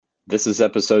This is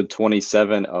episode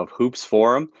 27 of Hoops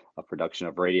Forum, a production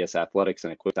of Radius Athletics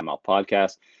and a Quick Timeout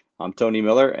podcast. I'm Tony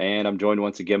Miller, and I'm joined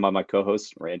once again by my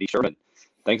co-host, Randy Sherman.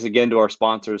 Thanks again to our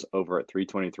sponsors over at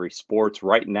 323 Sports.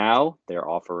 Right now, they're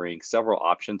offering several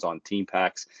options on team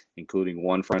packs, including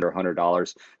one for under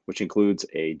 $100, which includes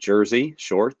a jersey,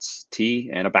 shorts, tee,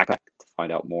 and a backpack. To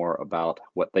find out more about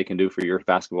what they can do for your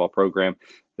basketball program,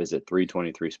 visit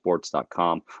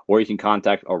 323sports.com, or you can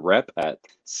contact a rep at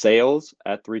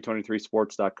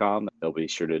sales@323sports.com. They'll be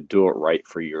sure to do it right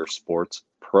for your sports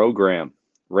program.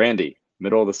 Randy,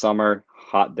 middle of the summer,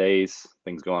 hot days,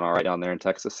 things going all right down there in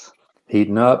Texas?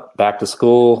 Heating up, back to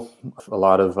school. A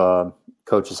lot of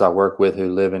coaches I work with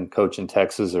who live and coach in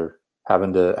Texas are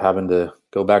having to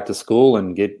go back to school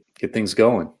and get things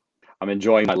going. I'm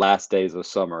enjoying my last days of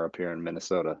summer up here in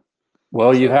Minnesota.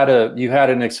 Well, you had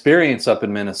an experience up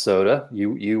in Minnesota.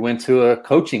 You went to a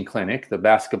coaching clinic, the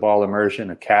Basketball Immersion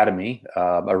Academy,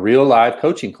 a real live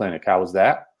coaching clinic. How was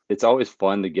that? It's always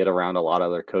fun to get around a lot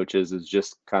of other coaches. It's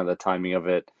just kind of the timing of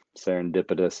it,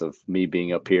 serendipitous of me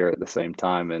being up here at the same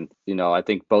time. And, I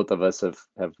think both of us have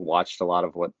watched a lot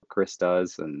of what Chris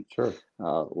does and Sure.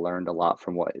 Learned a lot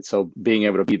from so being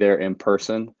able to be there in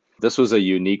person. This was a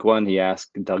unique one. He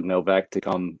asked Doug Novak to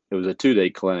come. It was a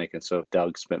 2-day clinic. And so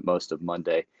Doug spent most of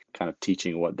Monday kind of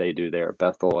teaching what they do there at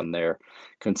Bethel and their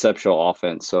conceptual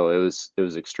offense. So it was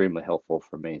extremely helpful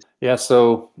for me. Yeah.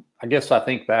 So I guess I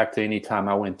think back to any time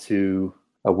I went to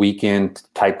a weekend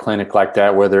type clinic like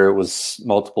that, whether it was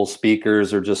multiple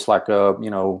speakers or just like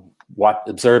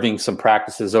observing some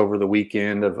practices over the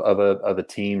weekend of a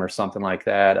team or something like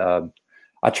that.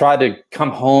 I tried to come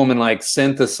home and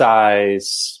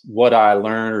synthesize what I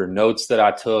learned or notes that I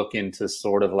took into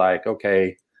sort of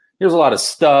okay, here's a lot of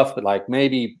stuff, but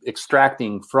maybe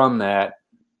extracting from that,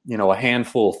 a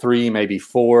handful, 3, maybe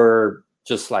 4,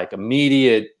 just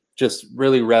immediate, just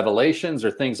really revelations or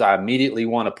things I immediately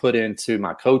want to put into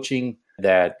my coaching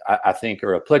that I think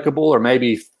are applicable, or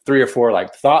maybe 3 or 4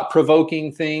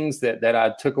 thought-provoking things that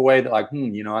I took away that I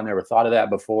never thought of that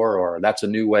before, or that's a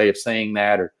new way of saying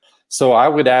that. Or so I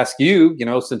would ask you,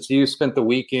 since you spent the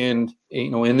weekend,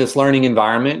 in this learning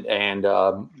environment, and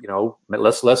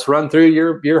let's run through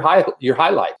your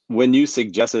highlight. When you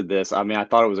suggested this, I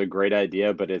thought it was a great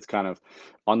idea, but it's kind of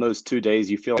on those 2 days,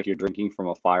 you feel like you're drinking from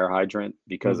a fire hydrant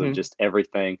because of just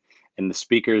everything and the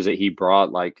speakers that he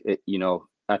brought.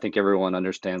 I think everyone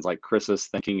understands Chris's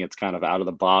thinking. It's kind of out of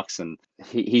the box. And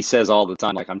he says all the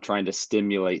time, I'm trying to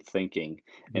stimulate thinking.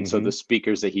 And so the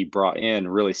speakers that he brought in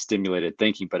really stimulated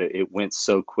thinking, but it went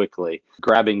so quickly.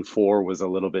 Grabbing 4 was a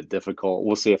little bit difficult.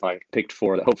 We'll see if I picked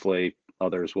 4 that hopefully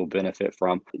others will benefit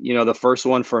from. The first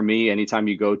one for me, anytime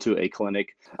you go to a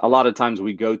clinic, a lot of times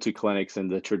we go to clinics, and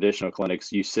the traditional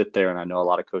clinics, you sit there, and I know a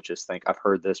lot of coaches think, I've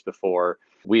heard this before.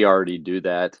 We already do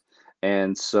that.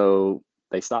 And so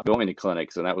they stopped going to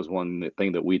clinics. And that was one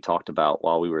thing that we talked about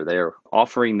while we were there,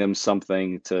 offering them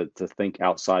something to think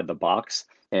outside the box.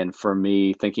 And for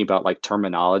me, thinking about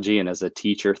terminology, and as a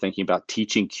teacher, thinking about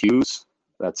teaching cues,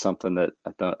 that's something that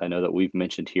I know that we've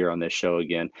mentioned here on this show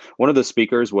again. One of the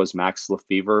speakers was Max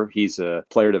Lefevre. He's a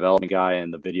player development guy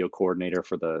and the video coordinator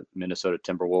for the Minnesota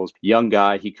Timberwolves. Young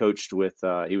guy. He coached with,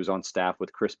 he was on staff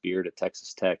with Chris Beard at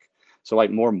Texas Tech. So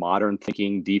more modern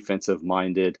thinking, defensive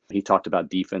minded. He talked about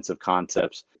defensive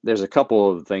concepts. There's a couple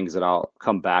of things that I'll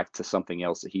come back to something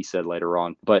else that he said later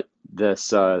on. But this,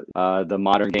 the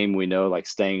modern game, we know,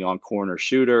 staying on corner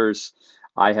shooters.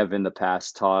 I have in the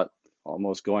past taught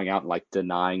almost going out and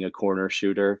denying a corner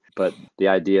shooter, but the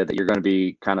idea that you're going to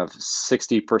be kind of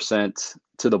 60%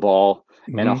 to the ball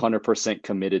and 100%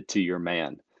 committed to your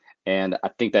man. And I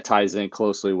think that ties in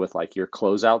closely with your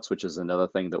closeouts, which is another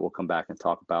thing that we'll come back and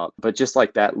talk about. But just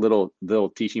that little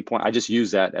teaching point, I just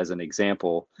use that as an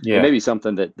example. Yeah. And maybe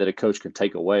something that a coach can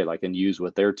take away and use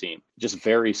with their team. Just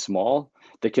very small,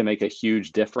 that can make a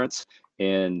huge difference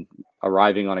in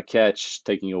arriving on a catch,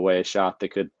 taking away a shot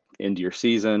that could end your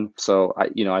season. So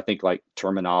I think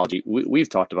terminology, we've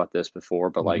talked about this before,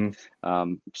 but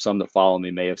some that follow me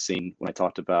may have seen when I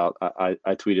talked about, I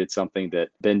tweeted something that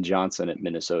Ben Johnson at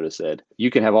Minnesota said,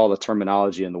 you can have all the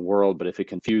terminology in the world, but if it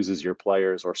confuses your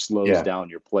players or slows down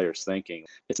your players' thinking,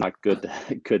 it's not good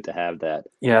to have that.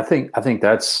 Yeah, I think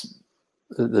that's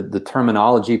the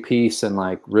terminology piece, and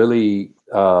really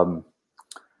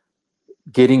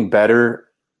getting better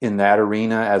in that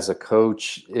arena as a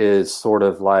coach is sort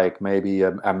of maybe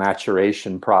a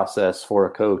maturation process for a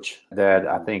coach that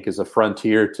I think is a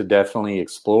frontier to definitely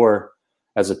explore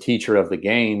as a teacher of the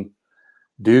game.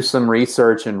 do some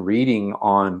research and reading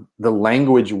on the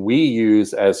language we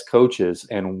use as coaches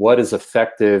and what is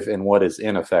effective and what is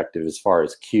ineffective as far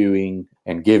as cueing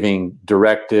and giving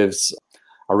directives.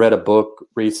 I read a book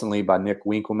recently by Nick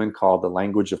Winkelman called The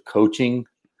Language of Coaching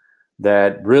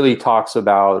that really talks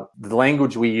about the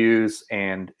language we use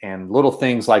and little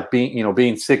things like being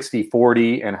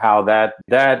 60-40 and how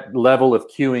that level of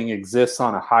cueing exists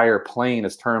on a higher plane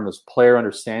as termed as player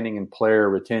understanding and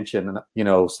player retention.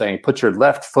 And, saying put your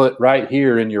left foot right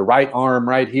here and your right arm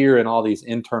right here and all these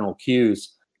internal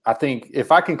cues. I think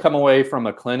if I can come away from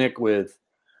a clinic with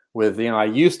I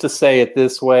used to say it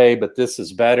this way, but this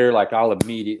is better, like I'll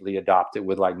immediately adopt it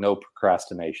with like no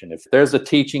procrastination. If there's a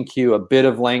teaching cue, a bit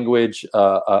of language,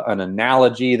 an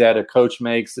analogy that a coach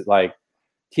makes that like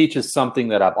teaches something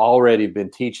that I've already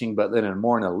been teaching, but then in a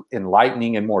more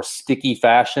enlightening and more sticky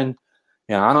fashion,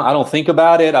 I don't think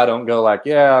about it. I don't go like,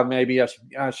 yeah, maybe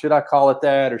I should I call it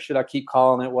that, or should I keep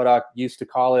calling it what I used to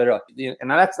call it? And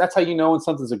that's how you know when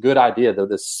something's a good idea, though,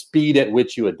 the speed at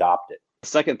which you adopt it. The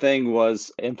second thing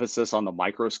was emphasis on the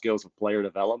micro skills of player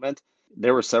development.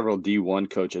 There were several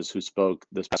D1 coaches who spoke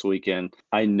this past weekend.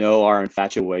 I know our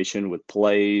infatuation with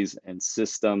plays and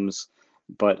systems,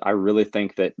 but I really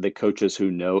think that the coaches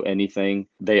who know anything,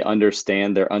 they're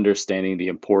understanding the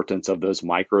importance of those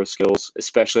micro skills,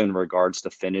 especially in regards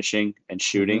to finishing and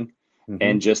shooting. Mm-hmm.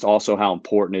 And just also how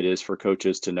important it is for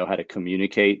coaches to know how to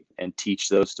communicate and teach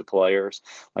those to players.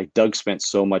 Like Doug spent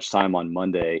so much time on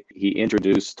Monday. He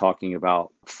introduced talking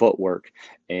about footwork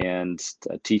and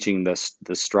teaching the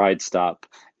stride stop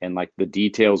and like the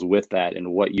details with that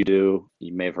and what you do.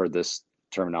 You may have heard this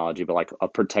terminology, but like a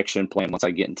protection plan once I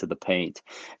get into the paint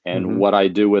and mm-hmm. what I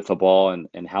do with the ball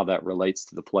and how that relates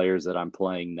to the players that I'm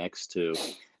playing next to.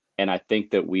 And I think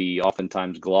that we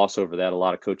oftentimes gloss over that. A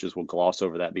lot of coaches will gloss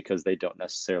over that because they don't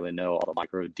necessarily know all the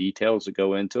micro details that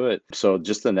go into it. So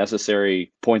just the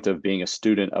necessary point of being a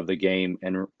student of the game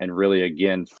and really,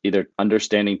 again, either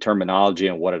understanding terminology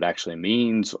and what it actually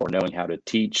means or knowing how to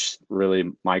teach really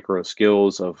micro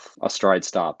skills of a stride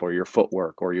stop or your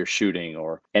footwork or your shooting.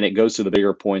 And it goes to the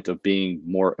bigger point of being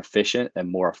more efficient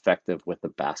and more effective with the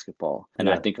basketball. And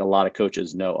I think a lot of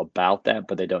coaches know about that,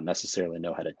 but they don't necessarily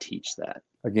know how to teach that.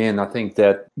 Again, I think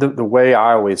that the way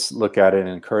I always look at it and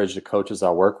encourage the coaches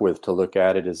I work with to look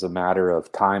at it is a matter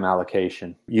of time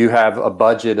allocation. You have a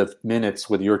budget of minutes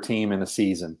with your team in a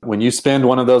season. When you spend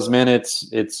one of those minutes,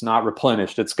 it's not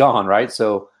replenished. It's gone, right?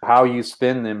 So how you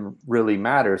spend them really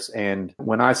matters. And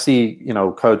when I see,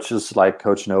 coaches like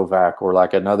Coach Novak or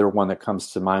like another one that comes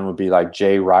to mind would be like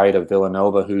Jay Wright of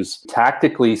Villanova, who's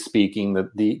tactically speaking,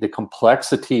 the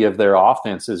complexity of their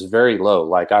offense is very low.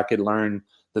 Like I could learn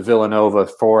the Villanova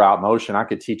 4-out motion, I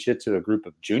could teach it to a group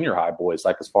of junior high boys,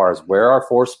 like as far as where are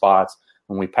 4 spots.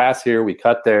 When we pass here, we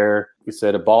cut there. We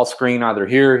set a ball screen either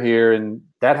here or here. And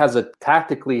that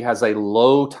tactically has a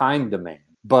low time demand.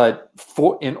 But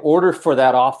in order for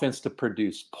that offense to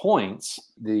produce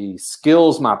points, the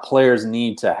skills my players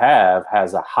need to have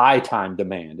has a high time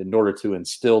demand in order to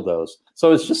instill those.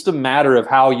 So it's just a matter of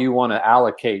how you want to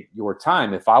allocate your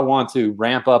time. If I want to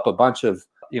ramp up a bunch of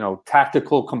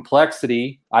tactical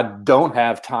complexity, I don't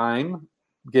have time,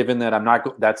 given that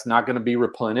that's not going to be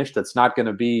replenished. That's not going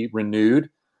to be renewed.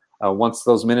 Once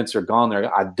those minutes are gone there,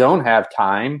 I don't have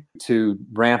time to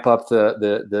ramp up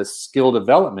the skill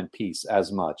development piece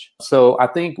as much. So I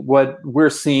think what we're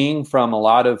seeing from a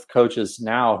lot of coaches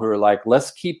now who are like,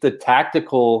 let's keep the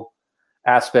tactical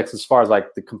aspects as far as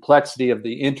like the complexity of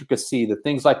the intricacy, the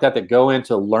things like that go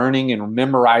into learning and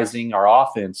memorizing our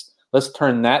offense. Let's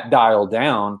turn that dial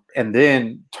down and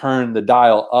then turn the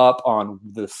dial up on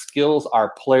the skills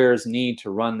our players need to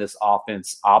run this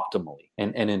offense optimally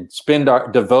and then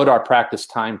devote our practice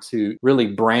time to really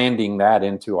branding that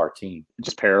into our team.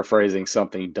 Just paraphrasing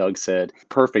something Doug said,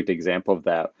 perfect example of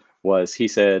that was he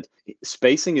said,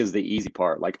 spacing is the easy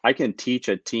part. Like I can teach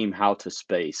a team how to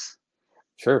space.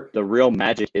 Sure. The real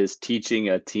magic is teaching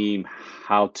a team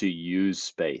how to use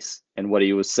space. And what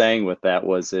he was saying with that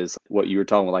is what you were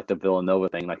talking about, like the Villanova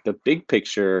thing, like the big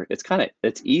picture,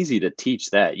 it's easy to teach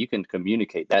that. You can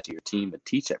communicate that to your team and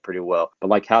teach that pretty well, but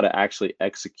like how to actually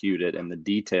execute it and the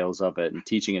details of it and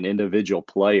teaching an individual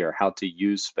player how to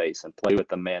use space and play with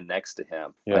the man next to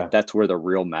him. Yeah. Like that's where the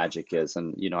real magic is.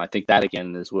 And, I think that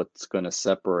again is what's going to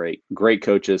separate great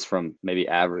coaches from maybe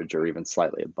average or even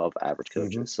slightly above average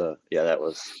coaches. Mm-hmm. So yeah, that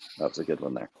was a good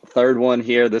one there. Third one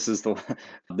here. This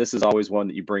is always one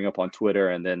that you bring up on Twitter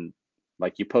and then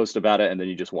like you post about it and then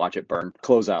you just watch it burn.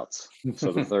 Closeouts.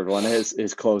 So the third one is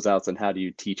closeouts and how do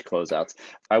you teach closeouts?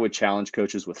 I would challenge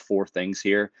coaches with 4 things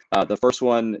here. The first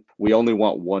one, we only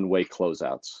want one-way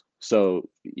closeouts. So,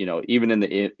 even in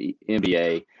the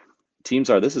NBA,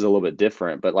 this is a little bit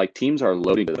different, but like teams are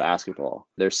loading to the basketball.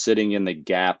 They're sitting in the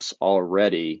gaps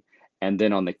already. And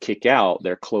then on the kick out,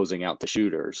 they're closing out the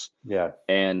shooters. Yeah.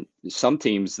 And some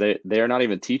teams, they're not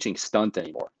even teaching stunt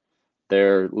anymore.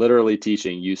 They're literally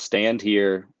teaching you stand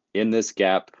here in this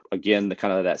gap. Again, the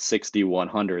kind of that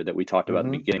 60-100 that we talked about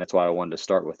at the beginning. That's why I wanted to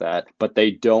start with that. But they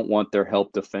don't want their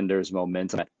help defenders'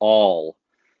 momentum at all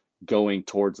going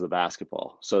towards the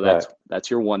basketball. So that's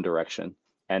your one direction.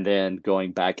 And then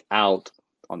going back out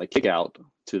on the kick out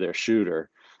to their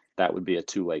shooter, that would be a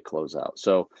two-way closeout.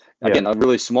 So again, a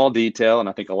really small detail. And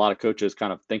I think a lot of coaches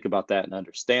kind of think about that and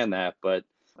understand that, but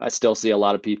I still see a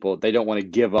lot of people, they don't want to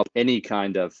give up any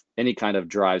kind of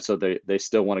drive. So they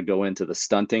still want to go into the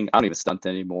stunting. I don't even stunt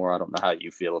anymore. I don't know how you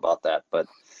feel about that, but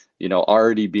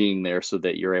already being there so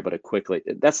that you're able to quickly,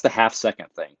 that's the half-second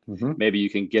thing. Maybe you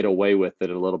can get away with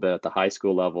it a little bit at the high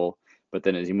school level, but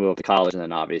then as you move up to college and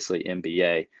then obviously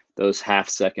NBA, those half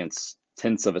seconds,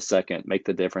 tenths of a second make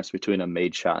the difference between a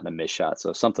made shot and a missed shot.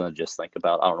 So something to just think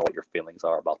about. I don't know what your feelings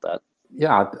are about that.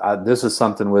 Yeah, this is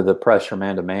something with the pressure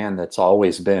man-to-man that's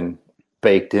always been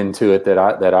baked into it that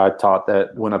I taught,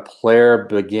 that when a player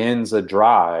begins a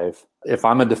drive, if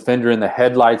I'm a defender in the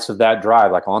headlights of that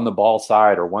drive, like on the ball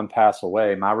side or one pass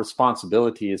away, my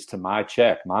responsibility is to my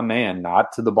check, my man,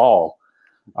 not to the ball.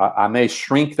 I may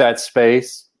shrink that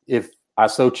space if I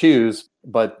so choose,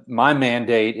 but my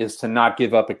mandate is to not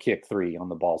give up a kick three on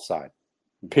the ball side,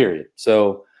 period.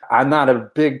 So I'm not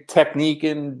a big technique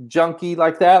and junkie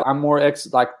like that. I'm more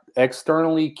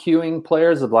externally cueing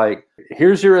players of like,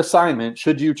 here's your assignment.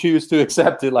 Should you choose to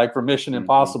accept it, like for Mission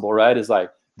Impossible, right? Is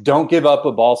like, don't give up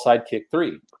a ball side kick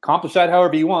three. Accomplish that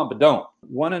however you want, but don't.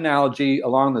 One analogy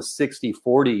along the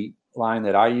 60-40 line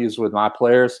that I use with my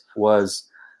players was,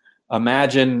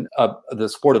 imagine the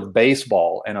sport of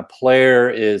baseball, and a player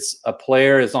is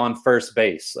on first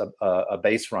base, a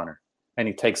base runner, and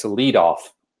he takes a lead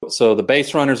off. So the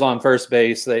base runner's on first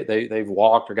base. They've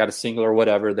walked or got a single or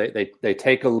whatever. They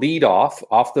take a lead off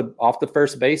the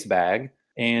first base bag,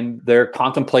 and they're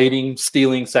contemplating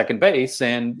stealing second base.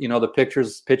 And the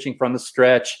pitcher's pitching from the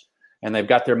stretch, and they've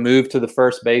got their move to the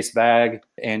first base bag,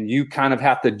 and you kind of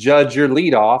have to judge your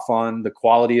lead off on the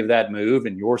quality of that move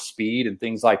and your speed and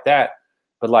things like that.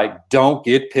 But like, don't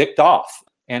get picked off.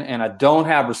 And I don't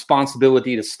have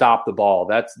responsibility to stop the ball.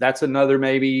 That's another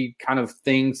maybe kind of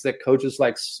things that coaches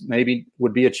like maybe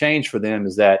would be a change for them,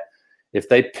 is that if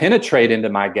they penetrate into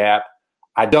my gap,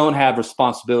 I don't have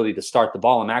responsibility to start the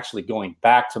ball. I'm actually going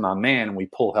back to my man, and we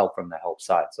pull help from the help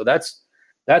side. So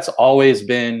that's always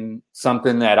been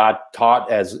something that I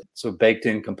taught as a baked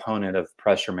in component of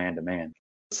pressure man to man.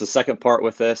 It's the second part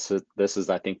with this. This is,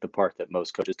 I think, the part that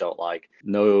most coaches don't like.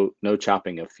 No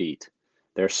chopping of feet.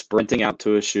 They're sprinting out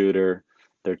to a shooter.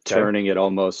 They're turning it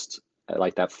almost at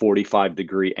like that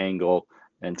 45-degree angle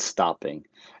and stopping.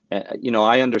 And,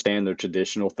 I understand the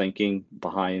traditional thinking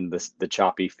behind the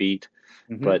choppy feet.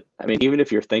 But, I mean, even if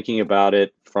you're thinking about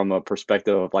it from a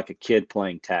perspective of like a kid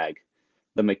playing tag,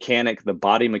 the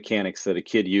body mechanics that a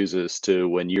kid uses to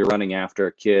when you're running after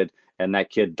a kid and that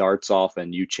kid darts off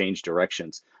and you change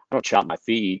directions, I don't chop my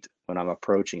feet when I'm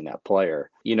approaching that player.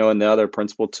 And the other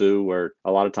principle too, where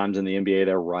a lot of times in the NBA,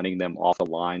 they're running them off the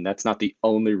line. That's not the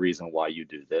only reason why you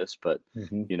do this, but,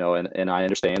 and I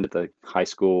understand at the high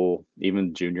school,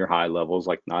 even junior high levels,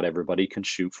 like not everybody can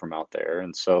shoot from out there.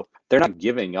 And so they're not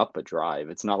giving up a drive.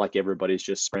 It's not like everybody's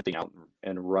just sprinting out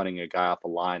and running a guy off a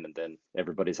line and then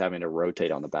everybody's having to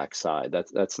rotate on the backside.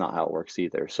 That's not how it works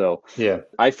either. So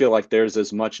I feel like there's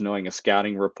as much knowing a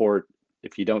scouting report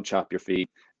if you don't chop your feet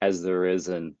as there is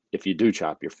if you do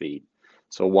chop your feet.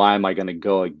 So why am I going to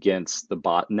go against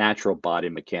the natural body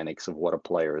mechanics of what a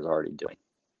player is already doing?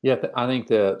 Yeah, I think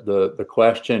the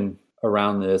question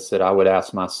around this that I would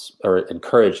ask or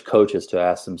encourage coaches to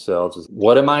ask themselves is,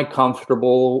 what am I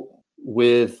comfortable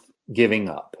with giving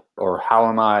up? Or how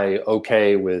am I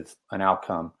okay with an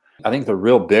outcome? I think the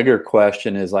real bigger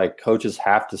question is like, coaches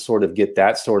have to sort of get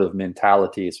that sort of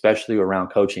mentality, especially around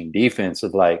coaching defense,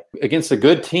 of like, against a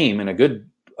good team and a good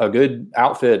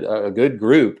outfit, a good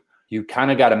group, you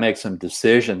kind of got to make some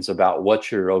decisions about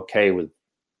what you're okay with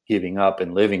giving up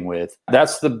and living with.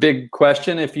 That's the big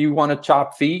question. If you want to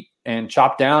chop feet and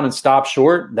chop down and stop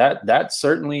short, that's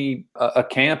certainly a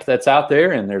camp that's out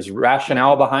there, and there's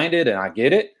rationale behind it, and I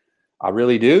get it. I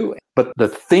really do. But the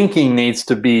thinking needs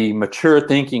to be mature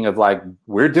thinking of like,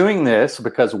 we're doing this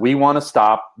because we want to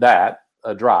stop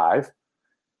a drive,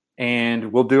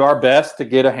 and we'll do our best to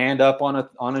get a hand up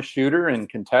on a shooter and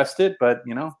contest it. But,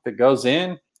 if it goes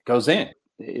in, it goes in.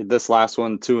 this last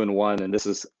one, 2-1, and this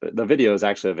is the video is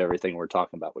actually of everything we're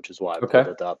talking about, which is why I pulled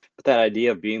it up. But that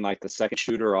idea of being like the second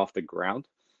shooter off the ground.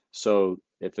 So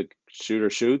if the shooter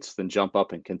shoots, then jump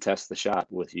up and contest the shot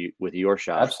with your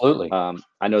shot. Absolutely.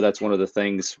 I know that's one of the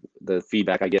things, the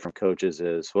feedback I get from coaches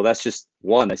is, well, that's just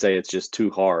one. They say it's just too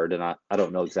hard, and I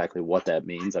don't know exactly what that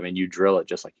means. I mean, you drill it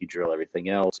just like you drill everything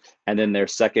else. And then their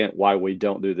second why we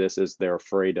don't do this is they're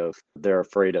afraid of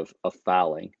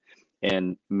fouling.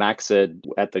 And Max said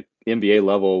at the NBA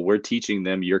level, we're teaching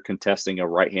them you're contesting a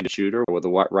right-handed shooter with a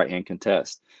right-hand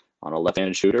contest. On a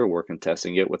left-handed shooter, we're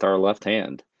contesting it with our left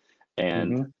hand.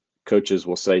 And coaches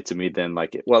will say to me then,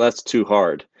 like, well, that's too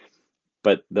hard.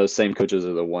 But those same coaches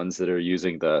are the ones that are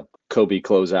using the Kobe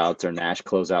closeouts or Nash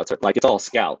closeouts. Like, it's all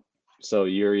scout. So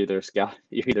you're either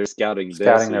scouting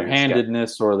their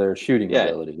handedness or their shooting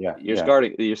ability. Yeah,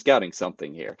 you're scouting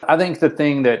something here. I think the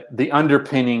thing that the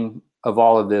underpinning of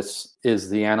all of this is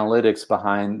the analytics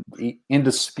behind the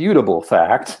indisputable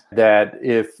fact that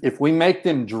if we make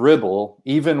them dribble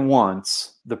even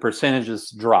once, the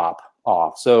percentages drop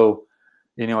off. So,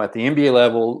 at the NBA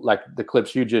level, like the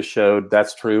clips you just showed,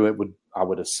 that's true. I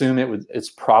would assume it's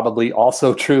probably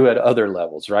also true at other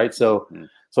levels, right? So,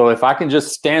 so if I can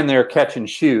just stand there, catch and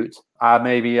shoot,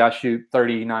 maybe I shoot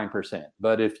 39%.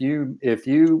 But if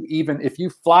you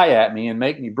fly at me and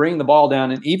make me bring the ball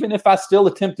down, and even if I still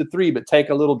attempt a three, but take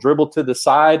a little dribble to the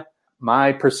side,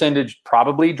 my percentage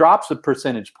probably drops a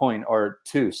percentage point or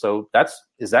two. So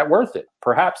is that worth it?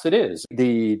 Perhaps it is.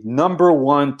 The number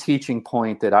one teaching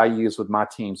point that I use with my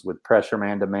teams with pressure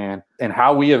man to man and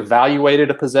how we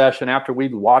evaluated a possession after we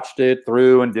watched it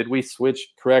through and did we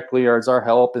switch correctly or is our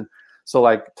help? And so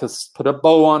like to put a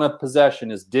bow on a possession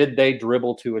is, did they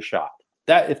dribble to a shot?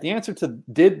 That if the answer to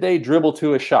did they dribble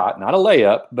to a shot, not a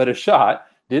layup, but a shot,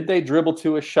 did they dribble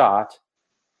to a shot?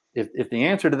 If the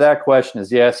answer to that question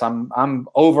is yes, I'm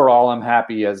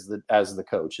happy as the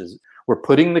coach. Is we're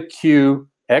putting the cue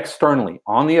externally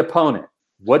on the opponent.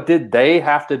 What did they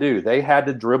have to do? They had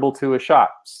to dribble to a shot.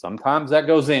 Sometimes that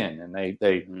goes in,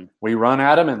 and we run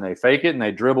at them and they fake it and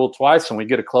they dribble twice, and we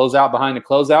get a closeout behind the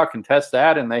closeout, contest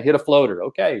that, and they hit a floater.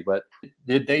 Okay, but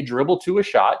did they dribble to a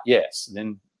shot? Yes.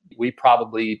 Then we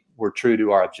probably were true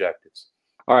to our objectives.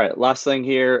 All right. Last thing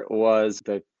here was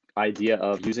the idea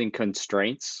of using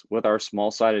constraints with our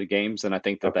small-sided games, and I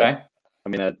think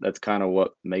that's kind of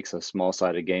what makes a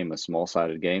small-sided game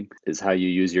is how you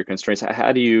use your constraints.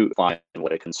 How do you find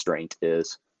what a constraint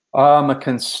is? A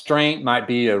constraint might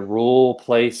be a rule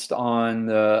placed on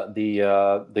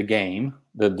the game,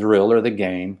 the drill or the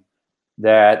game,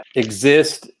 that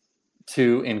exists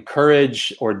to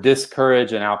encourage or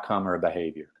discourage an outcome or a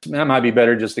behavior. That might be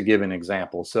better just to give an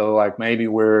example. So like maybe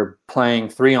we're playing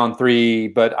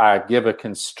 3-on-3, but I give a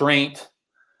constraint,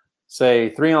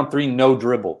 say 3-on-3, no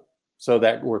dribble, so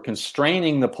that we're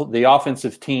constraining the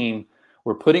offensive team.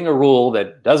 We're putting a rule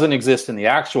that doesn't exist in the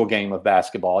actual game of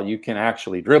basketball. You can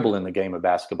actually dribble in the game of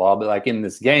basketball, but like in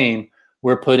this game,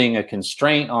 we're putting a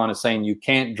constraint on it saying you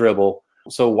can't dribble.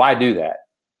 So why do that?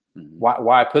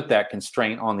 Why put that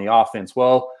constraint on the offense?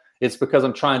 Well, it's because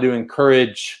I'm trying to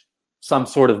encourage some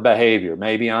sort of behavior.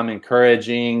 Maybe I'm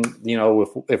encouraging,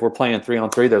 if we're playing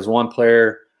 3-on-3, there's one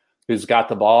player who's got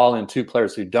the ball and two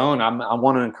players who don't. I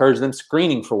want to encourage them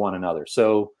screening for one another.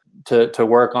 So to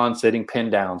work on sitting pin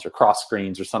downs or cross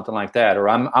screens or something like that. Or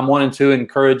I'm wanting to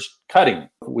encourage cutting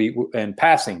and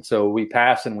passing. So we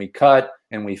pass and we cut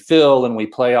and we fill and we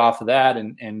play off of that.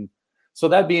 And so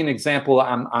that'd be an example.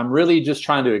 I'm really just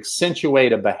trying to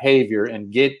accentuate a behavior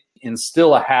and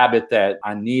instill a habit that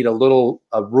I need a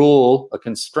rule, a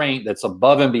constraint that's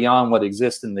above and beyond what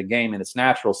exists in the game in its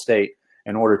natural state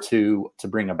in order to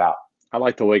bring about. I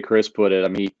like the way Chris put it. I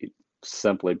mean,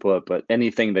 simply put, but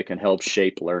anything that can help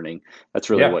shape learning. That's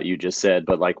really what you just said.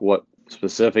 But like what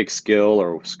specific skill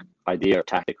or idea or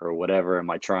tactic or whatever am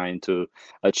I trying to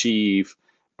achieve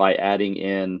by adding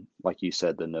in, like you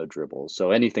said, the no dribbles.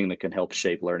 So anything that can help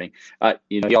shape learning.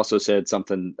 He also said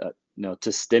something,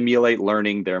 to stimulate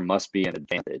learning, there must be an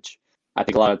advantage. I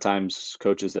think a lot of times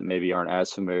coaches that maybe aren't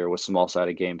as familiar with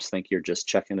small-sided games think you're just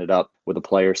checking it up with a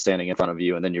player standing in front of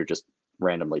you, and then you're just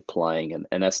randomly playing.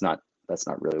 And that's not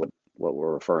really what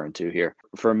we're referring to here.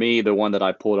 For me, the one that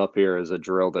I pulled up here is a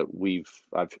drill that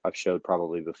I've showed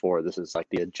probably before. This is like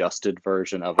the adjusted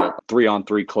version of it.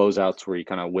 3-on-3 closeouts where you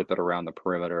kind of whip it around the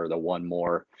perimeter, the one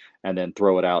more, and then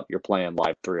throw it out. You're playing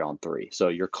live 3-on-3. So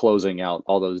you're closing out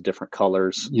all those different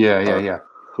colors. Yeah.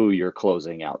 Who you're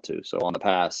closing out to. So on the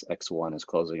pass, X1 is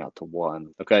closing out to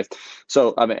 1. Okay.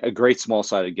 So I mean, a great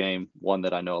small-sided game, one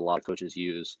that I know a lot of coaches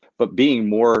use, but being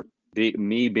more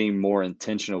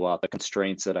intentional about the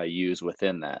constraints that I use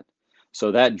within that.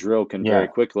 So that drill can Yeah. very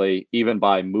quickly, even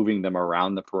by moving them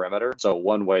around the perimeter. So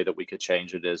one way that we could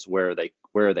change it is where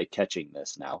are they catching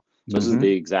this now? So this is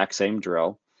the exact same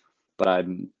drill, but I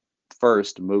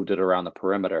first moved it around the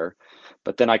perimeter.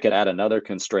 But then I could add another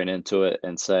constraint into it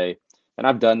and say, and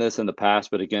I've done this in the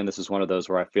past, but again, this is one of those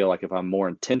where I feel like if I'm more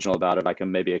intentional about it, I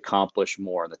can maybe accomplish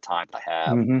more in the time I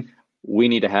have. We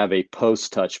need to have a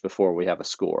post touch before we have a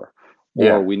score,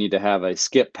 or we need to have a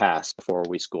skip pass before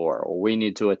we score, or we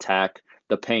need to attack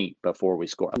the paint before we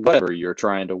score. Whatever you're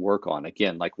trying to work on.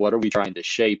 Again, like what are we trying to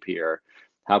shape here?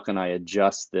 How can I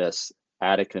adjust this,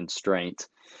 add a constraint?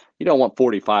 You don't want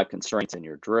 45 constraints in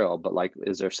your drill, but like,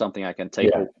 is there something I can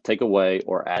take away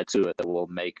or add to it that will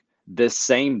make this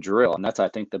same drill? And that's, I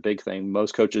think, the big thing.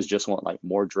 Most coaches just want like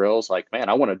more drills. Like, man,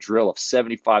 I want a drill of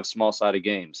 75 small-sided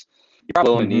games. You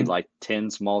probably only need like 10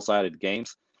 small-sided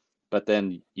games, but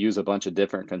then use a bunch of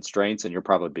different constraints and you'll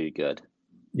probably be good.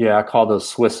 Yeah, I call those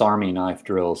Swiss Army knife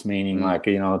drills, meaning like,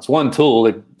 it's one tool,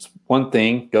 it's one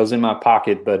thing, goes in my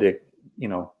pocket, but it,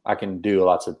 I can do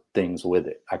lots of things with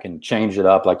it. I can change it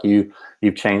up, like you've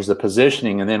changed the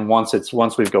positioning, and then once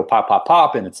we go pop, pop,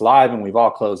 pop, and it's live, and we've all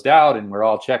closed out, and we're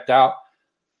all checked out,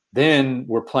 then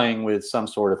we're playing with some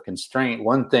sort of constraint.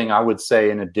 One thing I would say,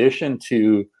 in addition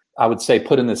to,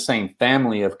 put in the same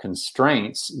family of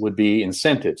constraints would be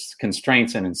incentives,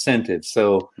 constraints and incentives.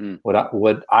 So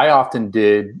what I often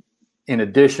did, in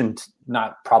addition to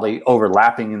not probably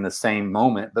overlapping in the same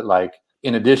moment, but like,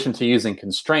 in addition to using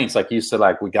constraints, like you said,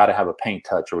 like we got to have a paint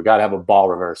touch, or we got to have a ball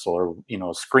reversal, or,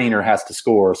 screener has to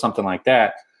score, or something like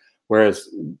that. Whereas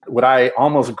what I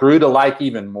almost grew to like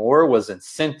even more was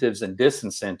incentives and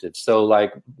disincentives. So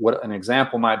like what an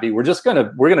example might be, we're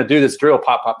going to do this drill,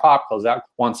 pop, pop, pop, close out.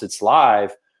 Once it's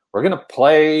live, we're going to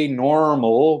play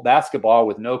normal basketball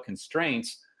with no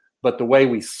constraints, but the way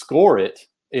we score it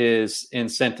is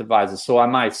incentivizes. So I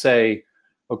might say,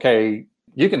 okay,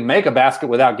 you can make a basket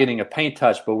without getting a paint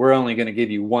touch, but we're only going to give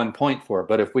you 1 point for it.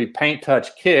 But if we paint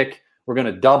touch kick, we're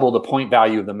going to double the point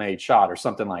value of the made shot, or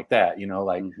something like that,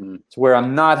 to where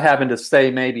I'm not having to say,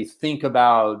 maybe think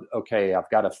about, okay, I've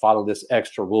got to follow this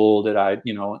extra rule that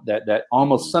that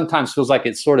almost sometimes feels like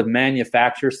it sort of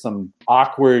manufactures some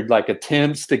awkward like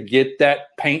attempts to get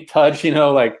that paint touch,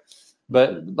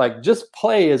 but like just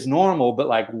play as normal, but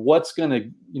like what's going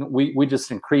to, we just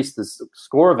increase this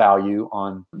score value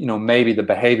on, maybe the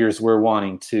behaviors we're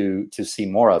wanting to see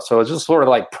more of. So it's just sort of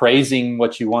like praising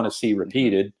what you want to see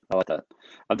repeated. I like that.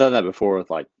 I've done that before with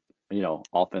like,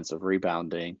 offensive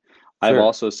rebounding. I've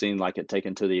also seen like it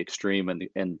taken to the extreme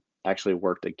and actually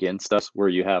worked against us, where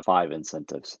you have 5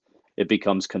 incentives. It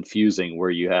becomes confusing where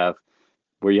you have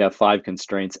 5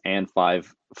 constraints and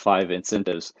five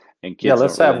incentives, and kids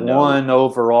let's don't have really know. One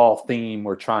overall theme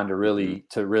we're trying to really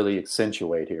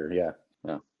accentuate here.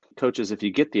 Yeah. Coaches, if you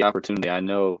get the opportunity, I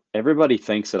know everybody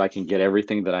thinks that I can get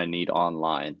everything that I need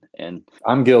online, and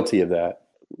I'm guilty of that.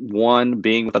 One,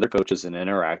 being with other coaches and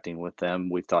interacting with them,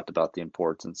 we've talked about the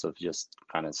importance of just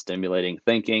kind of stimulating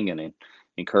thinking and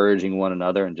encouraging one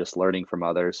another and just learning from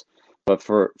others. But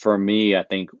for me, I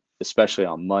think especially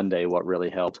on Monday, what really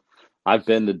helped, I've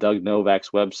been to Doug Novak's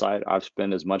website. I've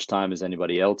spent as much time as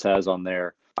anybody else has on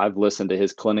there. I've listened to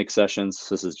his clinic sessions.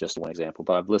 This is just one example,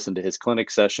 but I've listened to his clinic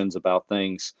sessions about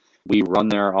things. We run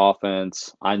their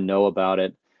offense. I know about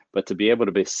it. But to be able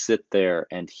to sit there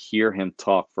and hear him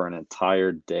talk for an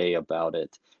entire day about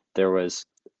it, there was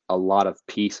a lot of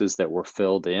pieces that were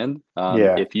filled in.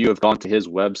 If you have gone to his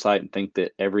website and think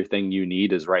that everything you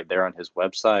need is right there on his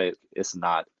website, it's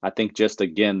not. I think just,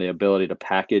 again, the ability to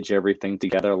package everything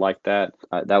together like that,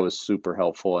 that was super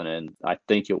helpful. And I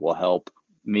think it will help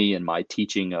me in my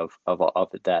teaching of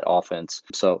that offense.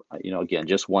 So, again,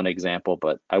 just one example,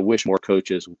 but I wish more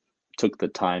coaches took the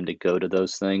time to go to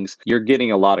those things. You're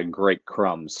getting a lot of great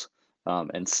crumbs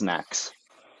and snacks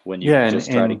when you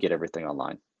try to get everything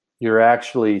online. You're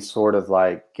actually sort of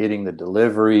like getting the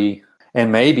delivery,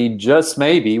 and maybe, just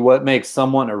maybe, what makes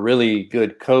someone a really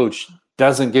good coach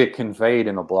doesn't get conveyed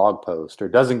in a blog post or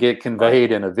doesn't get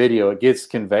conveyed in a video. It gets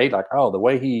conveyed like, oh, the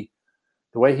way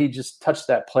he just touched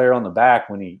that player on the back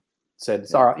when he said,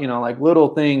 sorry, like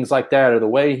little things like that, or the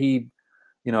way he,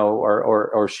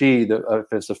 or she, if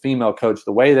it's a female coach,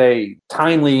 the way they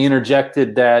timely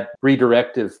interjected that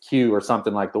redirective cue or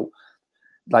something like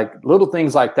little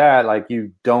things like that, like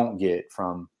you don't get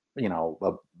from,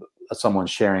 someone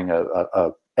sharing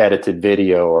a edited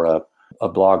video or a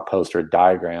blog post or a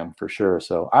diagram, for sure.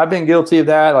 So I've been guilty of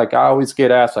that. Like I always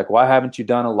get asked, like, why haven't you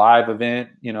done a live event,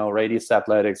 Radius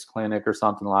Athletics clinic or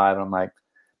something live? And I'm like,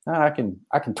 I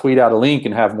can tweet out a link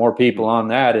and have more people on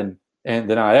that and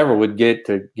than I ever would get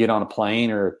to get on a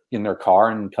plane or in their car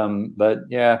and come. But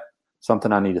yeah,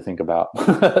 something I need to think about.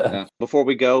 Yeah. Before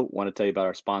we go, want to tell you about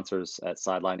our sponsors at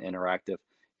Sideline Interactive.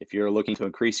 If you're looking to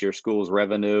increase your school's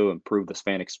revenue, improve the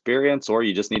fan experience, or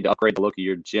you just need to upgrade the look of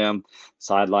your gym,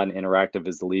 Sideline Interactive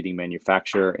is the leading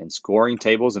manufacturer in scoring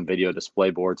tables and video display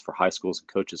boards for high schools and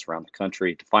coaches around the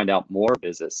country. To find out more,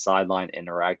 visit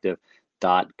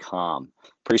sidelineinteractive.com.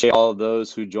 Appreciate all of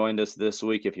those who joined us this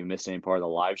week. If you missed any part of the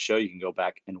live show, you can go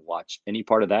back and watch any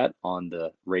part of that on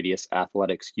the Radius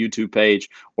Athletics YouTube page,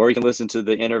 or you can listen to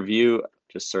the interview.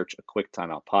 Just search a Quick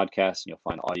Timeout Podcast, and you'll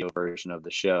find the audio version of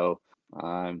the show.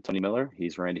 I'm Tony Miller.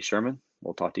 He's Randy Sherman.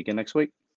 We'll talk to you again next week.